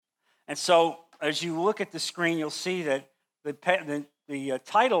And so as you look at the screen, you'll see that the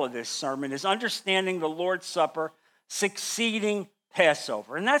title of this sermon is Understanding the Lord's Supper, Succeeding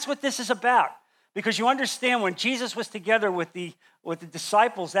Passover. And that's what this is about. Because you understand when Jesus was together with the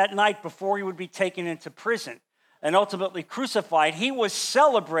disciples that night before he would be taken into prison and ultimately crucified, he was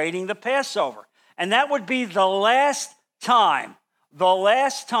celebrating the Passover. And that would be the last time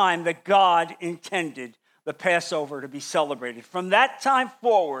that God intended the Passover to be celebrated. From that time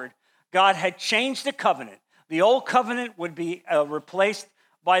forward, God had changed the covenant. The old covenant would be replaced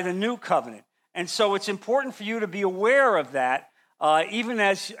by the new covenant. And so it's important for you to be aware of that, even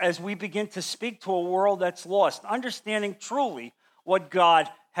as we begin to speak to a world that's lost, understanding truly what God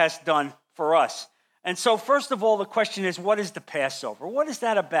has done for us. And so first of all, the question is, what is the Passover? What is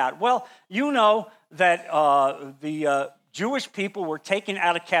that about? Well, you know that the Jewish people were taken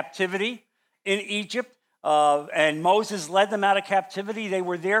out of captivity in Egypt, and Moses led them out of captivity. They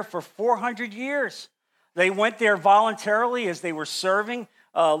were there for 400 years. They went there voluntarily as they were serving,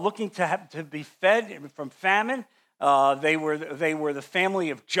 looking to be fed from famine. They were the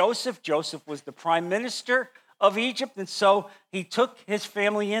family of Joseph. Joseph was the prime minister of Egypt, and so he took his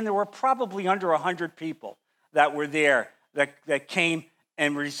family in. There were probably under 100 people that were there that came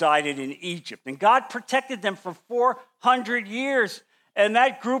and resided in Egypt. And God protected them for 400 years. And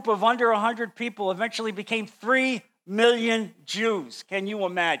that group of under 100 people eventually became 3 million Jews. Can you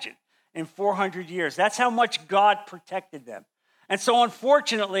imagine? In 400 years. That's how much God protected them. And so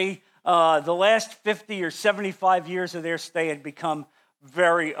unfortunately, the last 50 or 75 years of their stay had become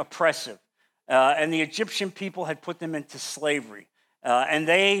very oppressive. And the Egyptian people had put them into slavery. And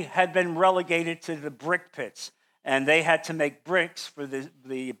they had been relegated to the brick pits. And they had to make bricks for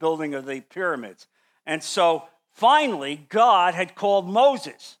the building of the pyramids. And so finally, God had called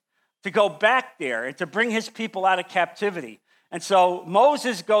Moses to go back there and to bring his people out of captivity. And so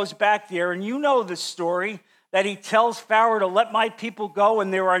Moses goes back there, and you know the story that he tells Pharaoh to let my people go,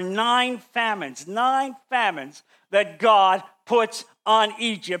 and there are 9 famines that God puts on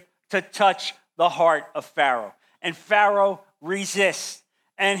Egypt to touch the heart of Pharaoh. And Pharaoh resists,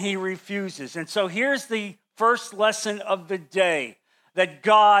 and he refuses. And so here's the first lesson of the day, that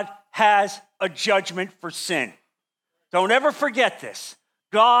God has a judgment for sin. Don't ever forget this.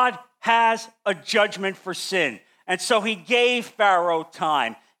 God has a judgment for sin. And so he gave Pharaoh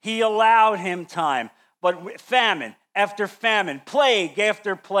time. He allowed him time. But famine after famine, plague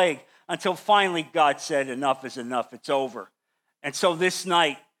after plague, until finally God said, enough is enough, it's over. And so this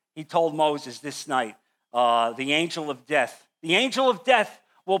night, he told Moses the angel of death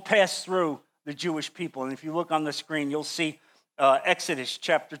will pass through the Jewish people. And if you look on the screen, you'll see Exodus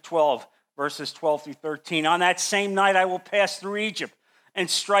chapter 12, verses 12 through 13. On that same night, I will pass through Egypt and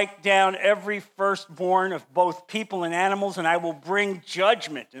strike down every firstborn of both people and animals, and I will bring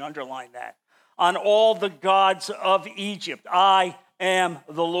judgment, and underline that, on all the gods of Egypt. I am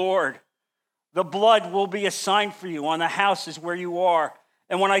the Lord. The blood will be a sign for you on the houses where you are.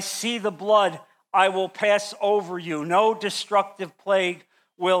 And when I see the blood, I will pass over you. No destructive plague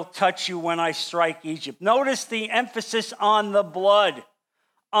will touch you when I strike Egypt. Notice the emphasis on the blood.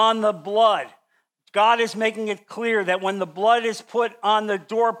 On the blood. God is making it clear that when the blood is put on the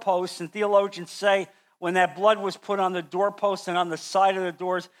doorposts, and theologians say when that blood was put on the doorposts and on the side of the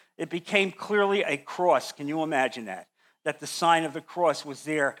doors, it became clearly a cross. Can you imagine that? That the sign of the cross was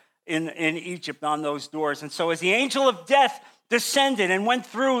there in Egypt on those doors. And so as the angel of death descended and went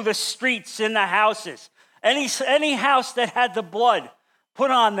through the streets in the houses, any house that had the blood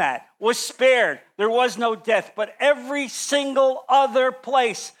put on that was spared. There was no death. But every single other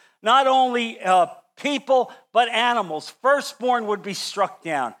place, not only people, but animals, firstborn would be struck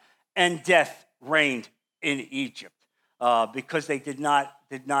down, and death reigned in Egypt because they did not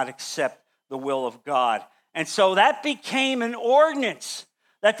accept the will of God. And so that became an ordinance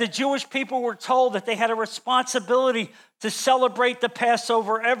that the Jewish people were told that they had a responsibility to celebrate the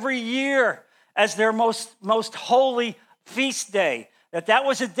Passover every year as their most holy feast day. That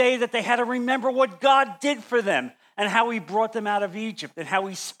was a day that they had to remember what God did for them and how he brought them out of Egypt and how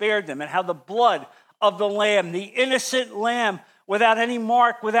he spared them and how the blood of the lamb, the innocent lamb without any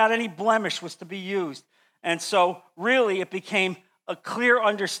mark, without any blemish, was to be used. And so really it became a clear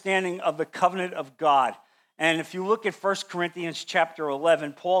understanding of the covenant of God. And if you look at 1 Corinthians chapter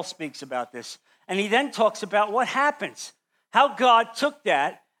 11, Paul speaks about this. And he then talks about what happens, how God took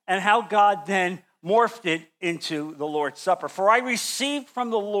that and how God then morphed it into the Lord's Supper. For I received from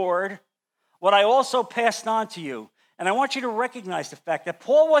the Lord what I also passed on to you. And I want you to recognize the fact that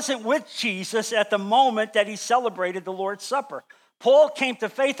Paul wasn't with Jesus at the moment that he celebrated the Lord's Supper. Paul came to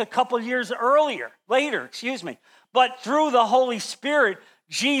faith a couple years later. But through the Holy Spirit,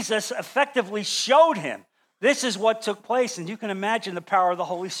 Jesus effectively showed him this is what took place. And you can imagine the power of the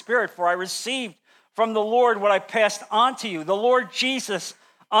Holy Spirit. For I received from the Lord what I passed on to you. The Lord Jesus,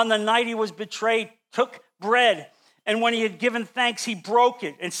 on the night he was betrayed, took bread. And when he had given thanks, he broke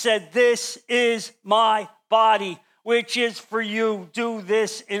it and said, "This is my body, which is for you. Do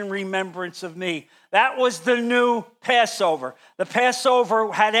this in remembrance of me." That was the new Passover. The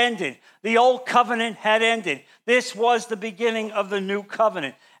Passover had ended. The old covenant had ended. This was the beginning of the new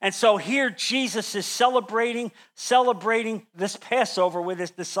covenant. And so here Jesus is celebrating this Passover with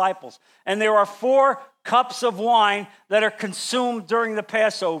his disciples. And there are 4 cups of wine that are consumed during the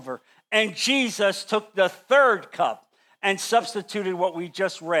Passover. And Jesus took the 3rd cup and substituted what we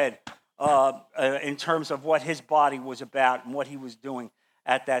just read in terms of what his body was about and what he was doing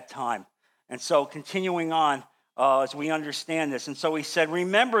at that time. And so continuing on as we understand this. And so he said,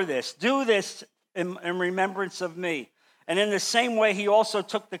 remember this, do this in remembrance of me. And in the same way, he also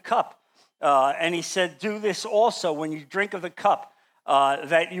took the cup and he said, do this also when you drink of the cup,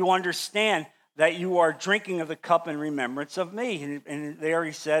 that you understand that you are drinking of the cup in remembrance of me. And there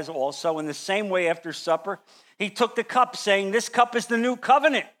he says also, in the same way after supper, he took the cup saying, this cup is the new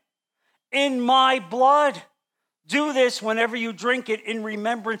covenant in my blood. Do this whenever you drink it in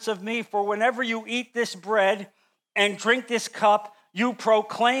remembrance of me. For whenever you eat this bread and drink this cup, you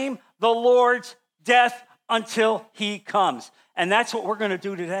proclaim the Lord's death until he comes. And that's what we're going to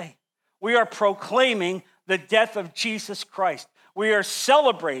do today. We are proclaiming the death of Jesus Christ. We are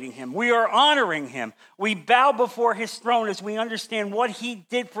celebrating him. We are honoring him. We bow before his throne as we understand what he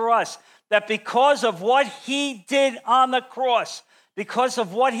did for us. That because of what he did on the cross, because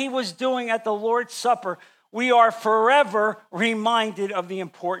of what he was doing at the Lord's Supper, we are forever reminded of the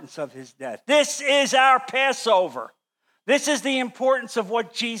importance of his death. This is our Passover. This is the importance of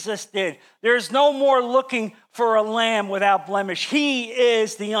what Jesus did. There's no more looking for a lamb without blemish. He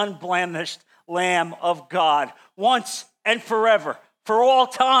is the unblemished Lamb of God, once and forever, for all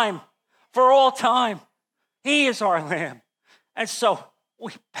time, for all time. He is our Lamb. And so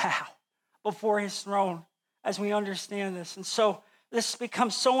we bow before his throne as we understand this. And so this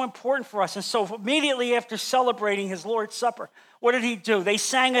becomes so important for us. And so immediately after celebrating his Lord's Supper, what did he do? They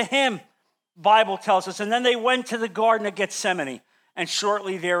sang a hymn, Bible tells us, and then they went to the Garden of Gethsemane. And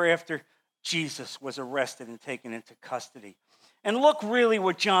shortly thereafter, Jesus was arrested and taken into custody. And look really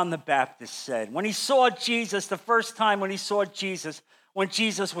what John the Baptist said. When he saw Jesus, the first time when he saw Jesus, when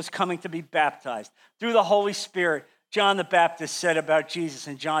Jesus was coming to be baptized through the Holy Spirit, John the Baptist said about Jesus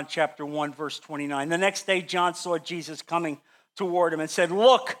in John chapter 1, verse 29. The next day, John saw Jesus coming toward him and said,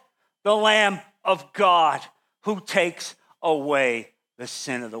 "Look, the Lamb of God who takes away the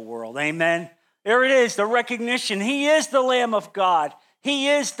sin of the world." Amen. There it is, the recognition. He is the Lamb of God. He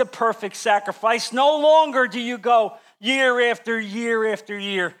is the perfect sacrifice. No longer do you go year after year after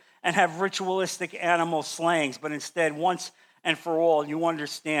year and have ritualistic animal slayings, but instead, once and for all, you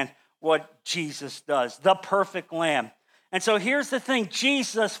understand what Jesus does, the perfect Lamb. And so here's the thing.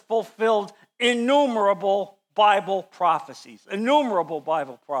 Jesus fulfilled innumerable Bible prophecies.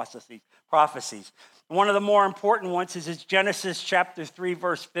 One of the more important ones is Genesis chapter 3,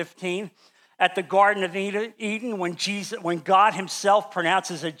 verse 15. At the Garden of Eden, when God himself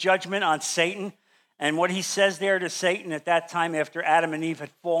pronounces a judgment on Satan, and what he says there to Satan at that time after Adam and Eve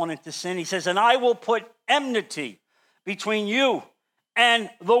had fallen into sin, he says, "And I will put enmity between you and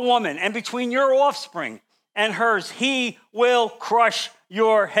the woman, and between your offspring and hers. He will crush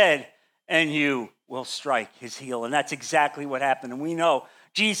your head, and you will strike his heel." And that's exactly what happened. And we know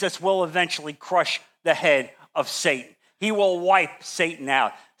Jesus will eventually crush the head of Satan. He will wipe Satan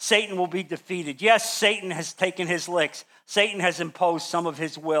out. Satan will be defeated. Yes, Satan has taken his licks. Satan has imposed some of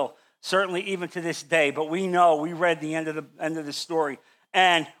his will, certainly even to this day. But we know, we read the end of the story,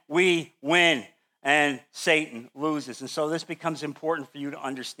 and we win, and Satan loses. And so this becomes important for you to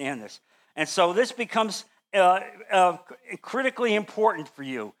understand this. And so this becomes critically important for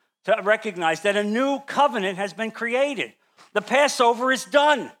you to recognize that a new covenant has been created. The Passover is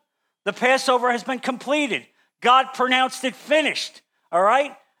done. The Passover has been completed. God pronounced it finished, all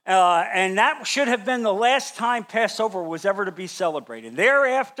right? And that should have been the last time Passover was ever to be celebrated.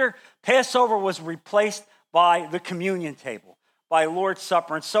 Thereafter, Passover was replaced by the communion table, by Lord's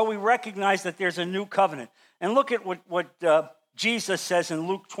Supper. And so we recognize that there's a new covenant. And look at what Jesus says in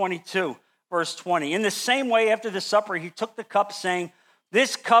Luke 22, verse 20. In the same way, after the supper, he took the cup, saying,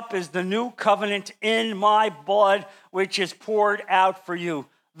 "This cup is the new covenant in my blood, which is poured out for you."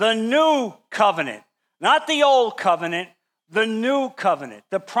 The new covenant, not the old covenant, the new covenant,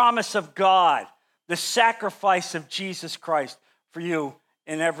 the promise of God, the sacrifice of Jesus Christ for you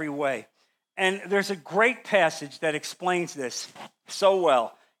in every way. And there's a great passage that explains this so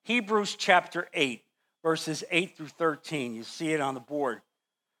well. Hebrews chapter 8, verses 8 through 13. You see it on the board.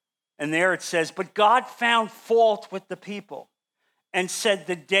 And there it says, "But God found fault with the people and said,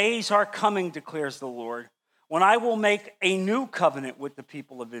 'The days are coming, declares the Lord, when I will make a new covenant with the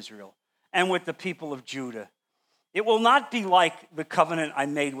people of Israel and with the people of Judah. It will not be like the covenant I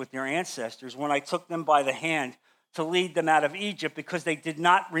made with their ancestors when I took them by the hand to lead them out of Egypt, because they did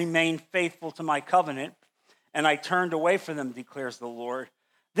not remain faithful to my covenant, and I turned away from them, declares the Lord.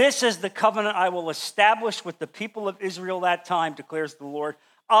 This is the covenant I will establish with the people of Israel that time, declares the Lord.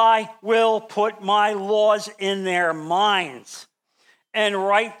 I will put my laws in their minds and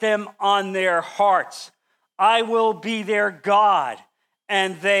write them on their hearts. I will be their God,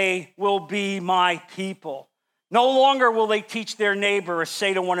 and they will be my people. No longer will they teach their neighbor or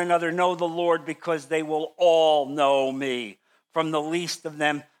say to one another, 'Know the Lord,' because they will all know me, from the least of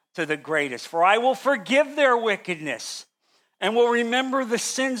them to the greatest. For I will forgive their wickedness and will remember the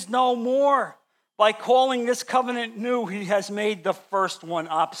sins no more. By calling this covenant new, he has made the first one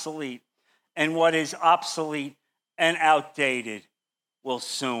obsolete. And what is obsolete and outdated will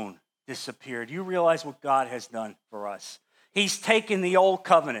soon disappear." Do you realize what God has done for us? He's taken the old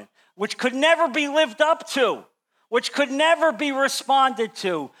covenant, which could never be lived up to, which could never be responded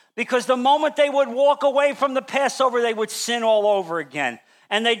to, because the moment they would walk away from the Passover, they would sin all over again.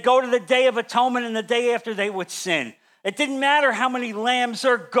 And they'd go to the Day of Atonement, and the day after they would sin. It didn't matter how many lambs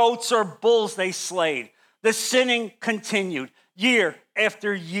or goats or bulls they slayed. The sinning continued year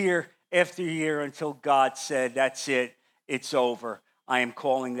after year after year until God said, "That's it, it's over. I am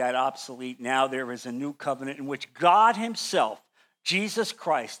calling that obsolete. Now there is a new covenant in which God himself, Jesus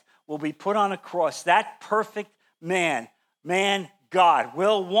Christ, will be put on a cross. That perfect man, God,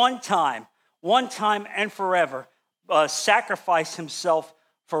 will one time and forever sacrifice himself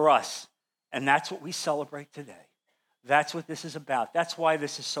for us." And that's what we celebrate today. That's what this is about. That's why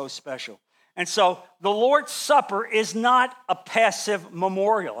this is so special. And so the Lord's Supper is not a passive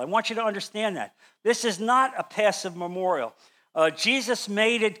memorial. I want you to understand that. This is not a passive memorial. Jesus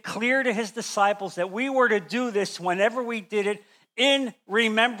made it clear to his disciples that we were to do this whenever we did it in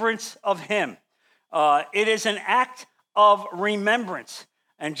remembrance of him. It is an act of remembrance.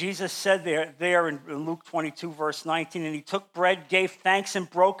 And Jesus said there in Luke 22, verse 19, "And he took bread, gave thanks, and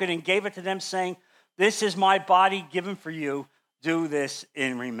broke it, and gave it to them, saying, 'This is my body given for you. Do this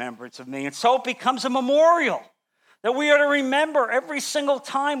in remembrance of me.'" And so it becomes a memorial that we are to remember every single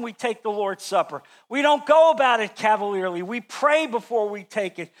time we take the Lord's Supper. We don't go about it cavalierly. We pray before we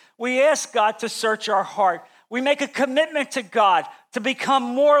take it. We ask God to search our heart. We make a commitment to God to become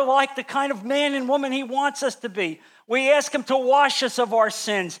more like the kind of man and woman he wants us to be. We ask him to wash us of our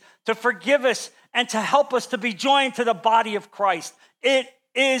sins, to forgive us, and to help us to be joined to the body of Christ. It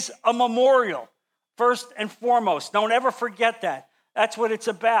is a memorial, first and foremost. Don't ever forget that. That's what it's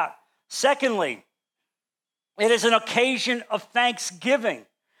about. Secondly, it is an occasion of thanksgiving.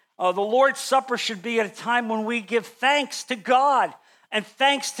 The Lord's Supper should be at a time when we give thanks to God and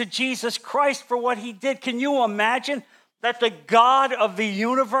thanks to Jesus Christ for what he did. Can you imagine that the God of the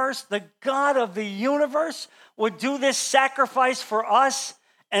universe would do this sacrifice for us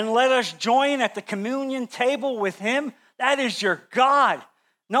and let us join at the communion table with him? That is your God.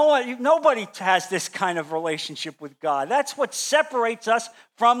 Nobody has this kind of relationship with God. That's what separates us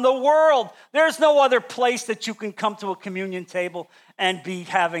from the world. There's no other place that you can come to a communion table and be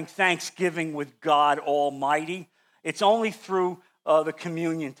having thanksgiving with God Almighty. It's only through the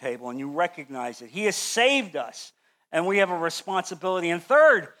communion table, and you recognize it. He has saved us, and we have a responsibility. And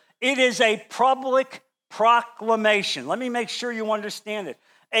third, it is a public proclamation. Let me make sure you understand it.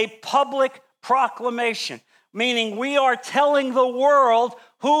 A public proclamation, meaning we are telling the world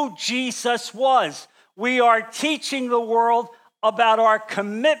who Jesus was. We are teaching the world about our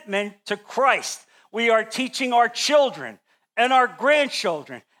commitment to Christ. We are teaching our children and our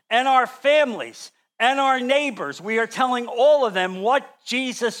grandchildren and our families and our neighbors. We are telling all of them what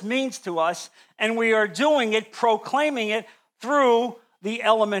Jesus means to us, and we are doing it, proclaiming it through the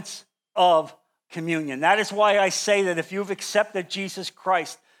elements of communion. That is why I say that if you've accepted Jesus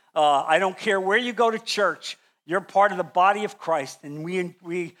Christ, I don't care where you go to church, you're part of the body of Christ, and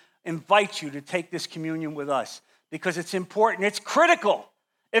we invite you to take this communion with us because it's important. It's critical.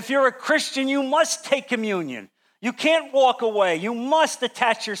 If you're a Christian, you must take communion. You can't walk away. You must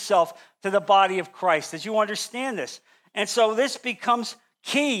attach yourself to the body of Christ as you understand this. And so this becomes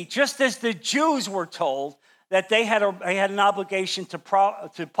key, just as the Jews were told that they had an obligation to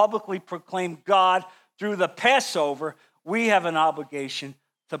publicly proclaim God through the Passover. We have an obligation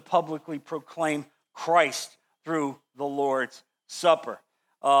to publicly proclaim Christ through the Lord's Supper.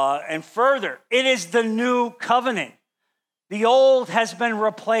 And further, it is the new covenant. The old has been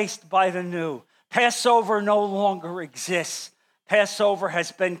replaced by the new. Passover no longer exists. Passover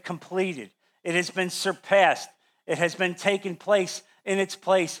has been completed. It has been surpassed. It has been taken place. In its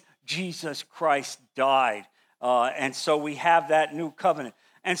place, Jesus Christ died. And so we have that new covenant.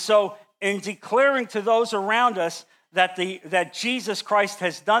 And so in declaring to those around us that Jesus Christ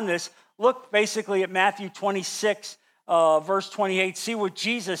has done this, look basically at Matthew 26, verse 28. See what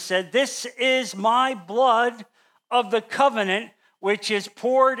Jesus said. This is my blood of the covenant, which is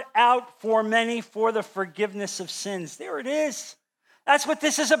poured out for many for the forgiveness of sins. There it is. That's what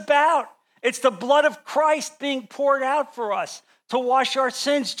this is about. It's the blood of Christ being poured out for us to wash our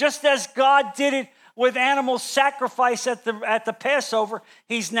sins. Just as God did it with animal sacrifice at the Passover,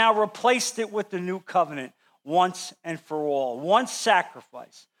 he's now replaced it with the new covenant once and for all. One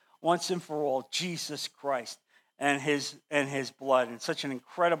sacrifice, once and for all, Jesus Christ and his blood. And such an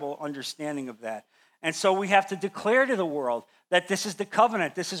incredible understanding of that. And so we have to declare to the world that this is the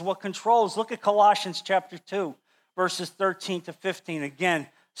covenant. This is what controls. Look at Colossians chapter 2, verses 13 to 15. Again,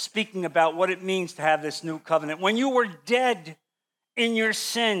 speaking about what it means to have this new covenant. When you were dead in your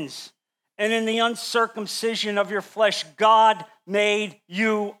sins and in the uncircumcision of your flesh, God made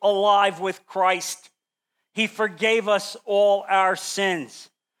you alive with Christ. He forgave us all our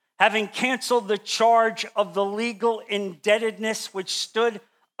sins, having canceled the charge of the legal indebtedness which stood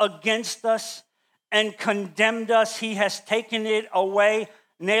against us and condemned us. He has taken it away,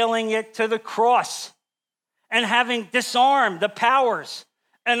 nailing it to the cross. And having disarmed the powers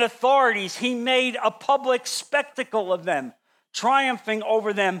and authorities, he made a public spectacle of them, triumphing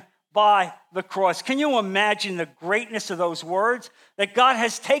over them by the cross. Can you imagine the greatness of those words? That God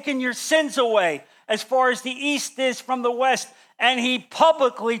has taken your sins away as far as the east is from the west, and he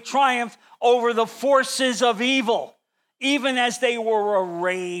publicly triumphed over the forces of evil, even as they were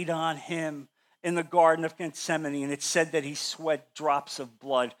arrayed on him in the Garden of Gethsemane. And it said that he sweat drops of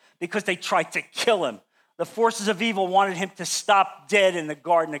blood because they tried to kill him. The forces of evil wanted him to stop dead in the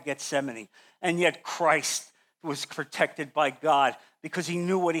Garden of Gethsemane. And yet Christ was protected by God because he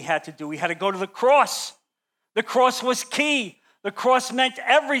knew what he had to do. He had to go to the cross. The cross was key. The cross meant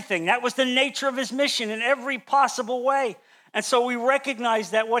everything. That was the nature of his mission in every possible way. And so we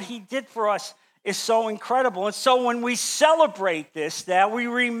recognize that what he did for us is so incredible. And so when we celebrate this, that we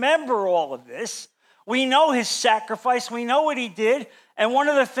remember all of this, we know his sacrifice, we know what he did. And one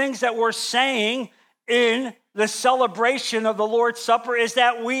of the things that we're saying in the celebration of the Lord's Supper is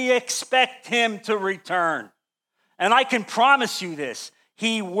that we expect him to return. And I can promise you this,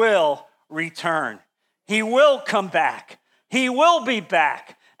 he will return. He will come back. He will be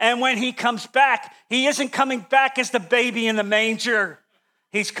back. And when he comes back, he isn't coming back as the baby in the manger.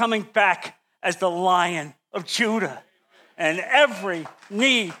 He's coming back as the Lion of Judah. And every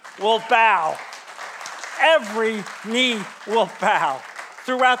knee will bow. Every knee will bow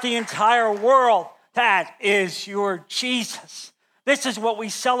throughout the entire world. That is your Jesus. This is what we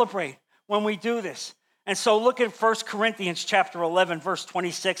celebrate when we do this. And so look at 1 Corinthians chapter 11, verse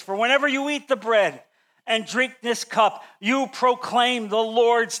 26. For whenever you eat the bread and drink this cup, you proclaim the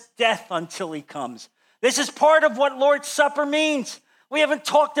Lord's death until he comes. This is part of what Lord's Supper means. We haven't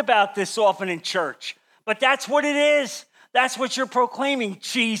talked about this often in church, but that's what it is. That's what you're proclaiming.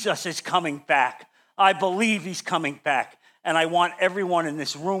 Jesus is coming back. I believe he's coming back. And I want everyone in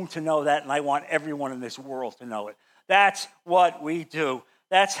this room to know that, and I want everyone in this world to know it. That's what we do.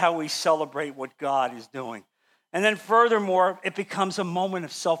 That's how we celebrate what God is doing. And then furthermore, it becomes a moment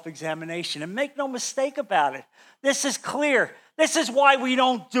of self-examination. And make no mistake about it. This is clear. This is why we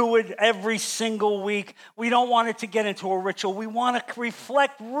don't do it every single week. We don't want it to get into a ritual. We want to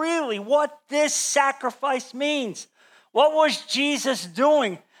reflect really what this sacrifice means. What was Jesus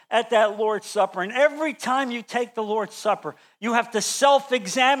doing at that Lord's Supper? And every time you take the Lord's Supper, you have to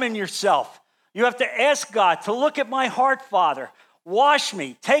self-examine yourself. You have to ask God to look at my heart, Father. Wash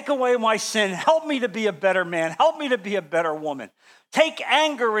me, take away my sin, help me to be a better man, help me to be a better woman. Take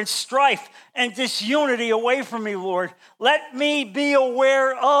anger and strife and disunity away from me, Lord. Let me be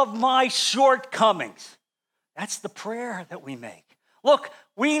aware of my shortcomings. That's the prayer that we make. Look,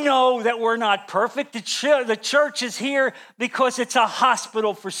 we know that we're not perfect. The church is here because it's a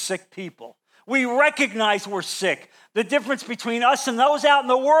hospital for sick people. We recognize we're sick. The difference between us and those out in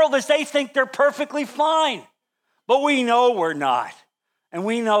the world is they think they're perfectly fine. But we know we're not. And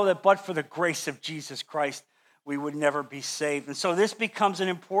we know that but for the grace of Jesus Christ, we would never be saved. And so this becomes an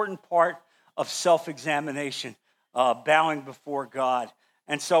important part of self-examination, bowing before God.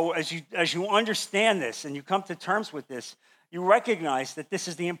 And so as you understand this and you come to terms with this, you recognize that this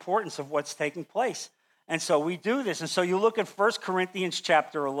is the importance of what's taking place. And so we do this. And so you look at 1 Corinthians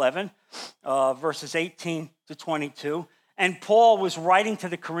chapter 11, verses 18 to 22. And Paul was writing to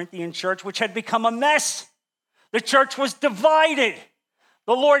the Corinthian church, which had become a mess. The church was divided.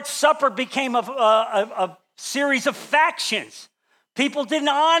 The Lord's Supper became a series of factions. People didn't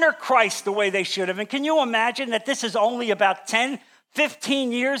honor Christ the way they should have. And can you imagine that this is only about 10,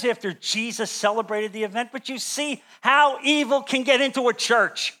 15 years after Jesus celebrated the event? But you see how evil can get into a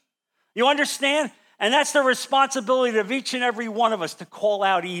church. You understand? And that's the responsibility of each and every one of us, to call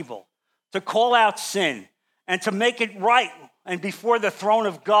out evil, to call out sin, and to make it right and before the throne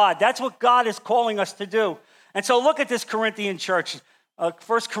of God. That's what God is calling us to do. And so look at this Corinthian church. 1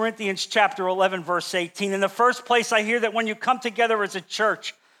 Corinthians chapter 11, verse 18. In the first place, I hear that when you come together as a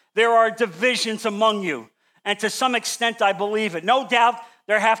church, there are divisions among you. And to some extent, I believe it. No doubt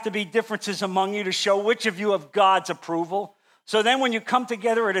there have to be differences among you to show which of you have God's approval. So then when you come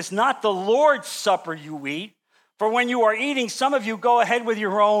together, it is not the Lord's Supper you eat. For when you are eating, some of you go ahead with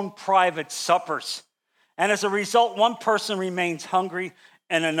your own private suppers. And as a result, one person remains hungry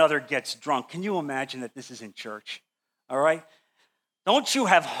and another gets drunk. Can you imagine that this is in church? All right? Don't you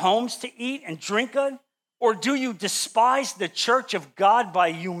have homes to eat and drink in? Or do you despise the church of God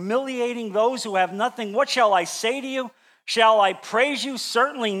by humiliating those who have nothing? What shall I say to you? Shall I praise you?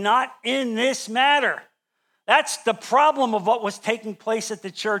 Certainly not in this matter. That's the problem of what was taking place at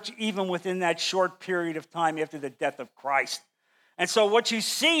the church, even within that short period of time after the death of Christ. And so what you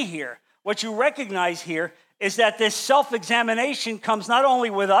see here, what you recognize here, is that this self-examination comes not only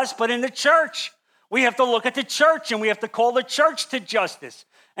with us, but in the church. We have to look at the church, and we have to call the church to justice.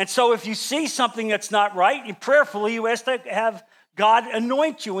 And so if you see something that's not right, you prayerfully, you ask to have God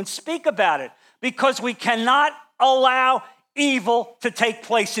anoint you and speak about it, because we cannot allow evil to take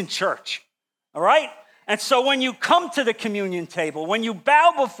place in church. All right? And so when you come to the communion table, when you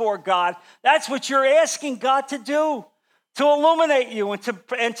bow before God, that's what you're asking God to do, to illuminate you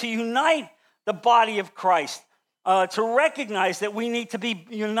and to unite the body of Christ, to recognize that we need to be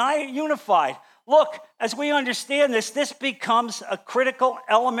unified. Look, as we understand this becomes a critical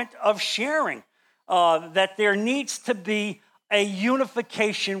element of sharing, that there needs to be a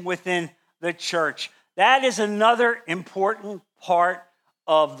unification within the church. That is another important part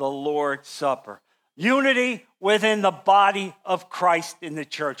of the Lord's Supper. Unity within the body of Christ in the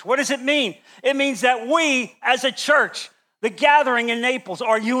church. What does it mean? It means that we, as a church, the gathering in Naples,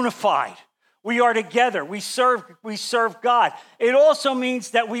 are unified. We are together. We serve God. It also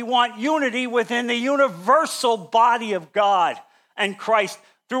means that we want unity within the universal body of God and Christ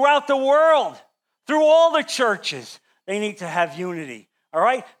throughout the world, through all the churches. They need to have unity, all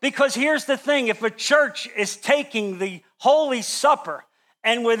right? Because here's the thing. If a church is taking the Holy Supper,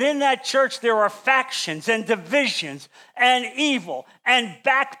 and within that church there are factions and divisions and evil and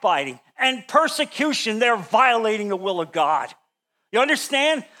backbiting and persecution, they're violating the will of God. You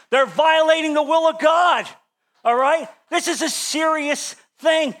understand? They're violating the will of God, all right? This is a serious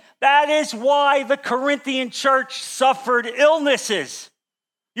thing. That is why the Corinthian church suffered illnesses.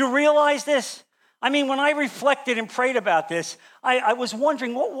 You realize this? I mean, when I reflected and prayed about this, I was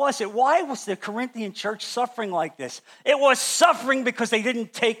wondering, what was it? Why was the Corinthian church suffering like this? It was suffering because they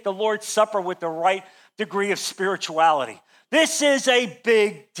didn't take the Lord's Supper with the right degree of spirituality. This is a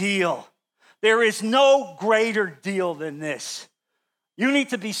big deal. There is no greater deal than this. You need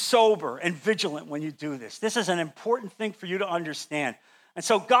to be sober and vigilant when you do this. This is an important thing for you to understand. And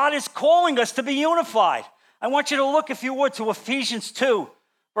so God is calling us to be unified. I want you to look, if you would, to Ephesians 2,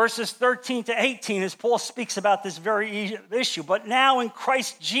 verses 13 to 18, as Paul speaks about this very issue. But now in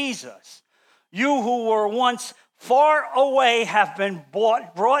Christ Jesus, you who were once far away have been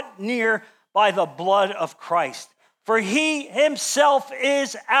brought near by the blood of Christ. For he himself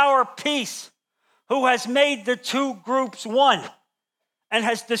is our peace, who has made the two groups one, and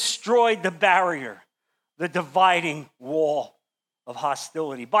has destroyed the barrier, the dividing wall of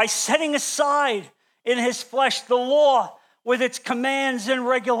hostility, by setting aside in his flesh the law with its commands and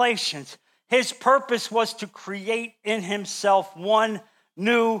regulations. His purpose was to create in himself one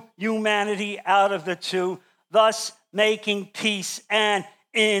new humanity out of the two, thus making peace, and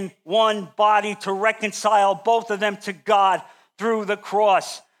in one body to reconcile both of them to God through the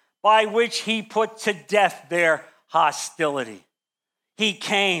cross, by which he put to death their hostility. He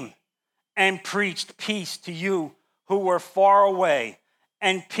came and preached peace to you who were far away,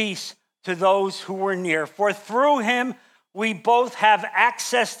 and peace to those who were near. For through him we both have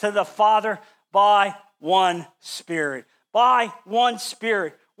access to the Father by one Spirit. By one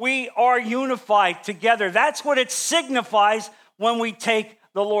Spirit. We are unified together. That's what it signifies when we take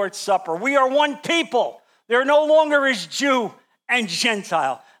the Lord's Supper. We are one people. There no longer is Jew and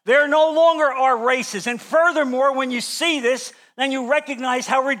Gentile. There no longer are races. And furthermore, when you see this, then you recognize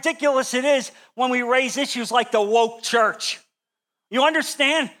how ridiculous it is when we raise issues like the woke church. You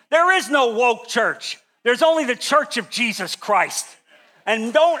understand? There is no woke church. There's only the church of Jesus Christ.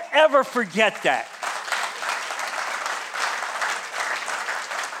 And don't ever forget that.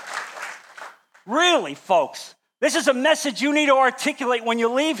 Really, folks, this is a message you need to articulate when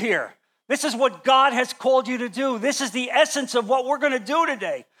you leave here. This is what God has called you to do. This is the essence of what we're going to do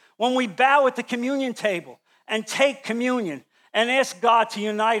today when we bow at the communion table and take communion and ask God to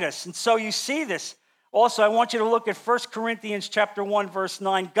unite us. And so you see this. Also, I want you to look at 1 Corinthians chapter 1, verse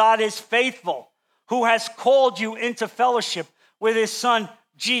 9. God is faithful, who has called you into fellowship with his Son,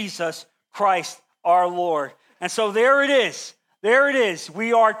 Jesus Christ our Lord. And so there it is. There it is.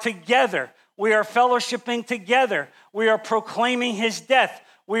 We are together. We are fellowshipping together. We are proclaiming his death.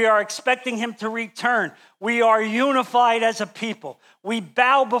 We are expecting him to return. We are unified as a people. We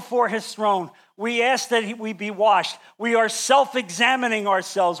bow before his throne. We ask that we be washed. We are self-examining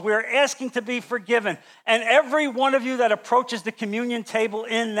ourselves. We are asking to be forgiven. And every one of you that approaches the communion table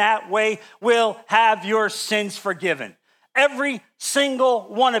in that way will have your sins forgiven. Every single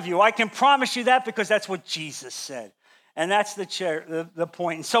one of you. I can promise you that because that's what Jesus said. And that's the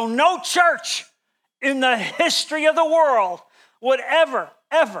point. And so no church in the history of the world would ever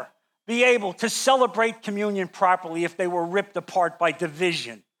be able to celebrate communion properly if they were ripped apart by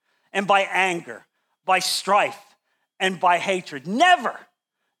division and by anger, by strife, and by hatred. Never.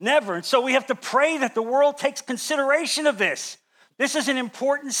 And so we have to pray that the world takes consideration of this. This is an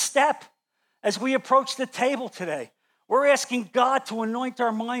important step as we approach the table today. We're asking God to anoint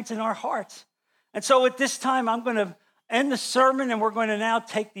our minds and our hearts. And so at this time, I'm going to end the sermon, and we're going to now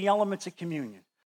take the elements of communion.